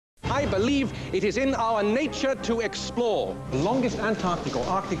I believe it is in our nature to explore. The longest Antarctic or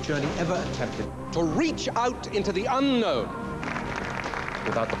Arctic journey ever attempted. To reach out into the unknown.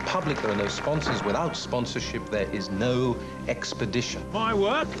 Without the public, there are no sponsors. Without sponsorship, there is no expedition. My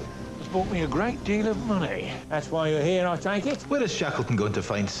work has brought me a great deal of money. That's why you're here, I take it? Where is Shackleton going to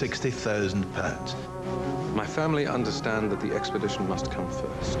find £60,000? My family understand that the expedition must come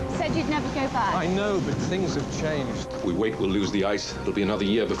first. Said you'd never go back. I know, but things have changed. If we wait, we'll lose the ice. It'll be another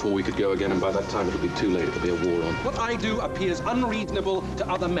year before we could go again, and by that time, it'll be too late. It'll be a war on. What I do appears unreasonable to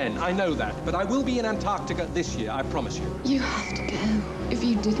other men. I know that. But I will be in Antarctica this year, I promise you. You have to go. If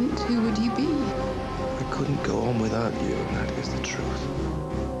you didn't, who would you be? I couldn't go on without you, and that is the truth.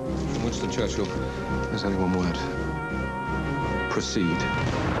 Winston Churchill, there's only one word. Proceed.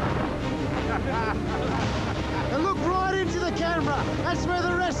 And look right into the camera. That's where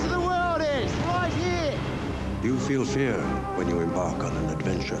the rest of the world is, right here. You feel fear when you embark on an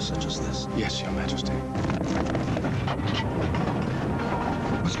adventure such as this? Yes, Your Majesty.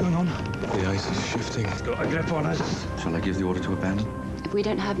 What's going on? The ice is shifting. It's got a grip on us. Shall I give the order to abandon? If we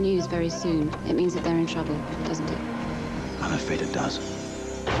don't have news very soon, it means that they're in trouble, doesn't it? I'm afraid it does.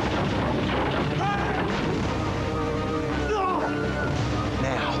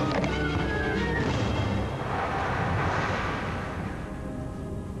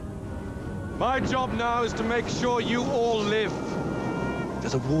 My job now is to make sure you all live.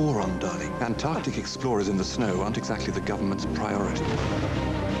 There's a war on, darling. Antarctic explorers in the snow aren't exactly the government's priority.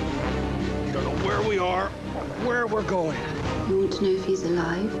 You don't know where we are or where we're going. You want to know if he's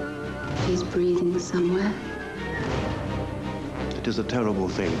alive? If he's breathing somewhere? It is a terrible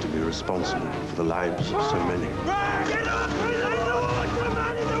thing to be responsible for the lives of so many. Get up!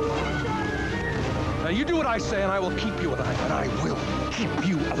 Now, you do what I say, and I will keep you alive. And I will keep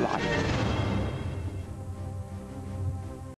you alive.